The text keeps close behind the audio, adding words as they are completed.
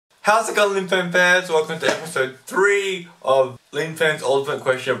How's it going, Linfan fans? Welcome to episode 3 of Linfan's Ultimate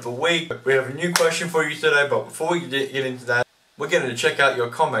Question of the Week. We have a new question for you today, but before we get into that, we're going to check out your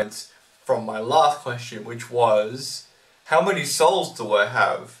comments from my last question, which was, how many souls do I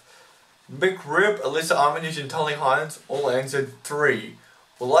have? Mick Rib, Alyssa Armitage and Tully Hines all answered 3.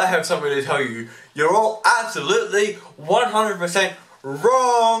 Well, I have something to tell you. You're all absolutely 100%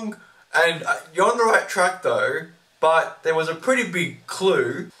 wrong! And you're on the right track though, but there was a pretty big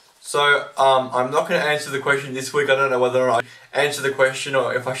clue. So, I'm not going to answer the question this week. I don't know whether I answer the question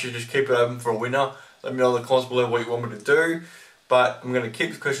or if I should just keep it open for a winner. Let me know in the comments below what you want me to do. But I'm going to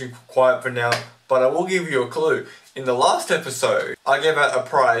keep the question quiet for now. But I will give you a clue. In the last episode, I gave out a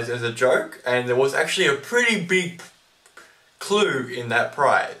prize as a joke. And there was actually a pretty big clue in that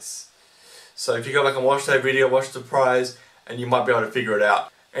prize. So if you go back and watch that video, watch the prize, and you might be able to figure it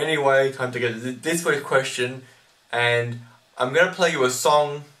out. Anyway, time to get to this week's question. And I'm going to play you a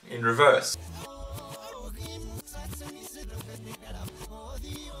song in reverse.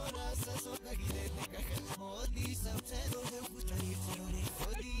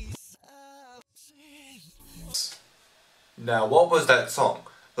 Now, what was that song?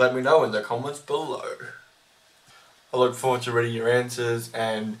 Let me know in the comments below. I look forward to reading your answers,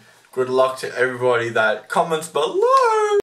 and good luck to everybody that comments below.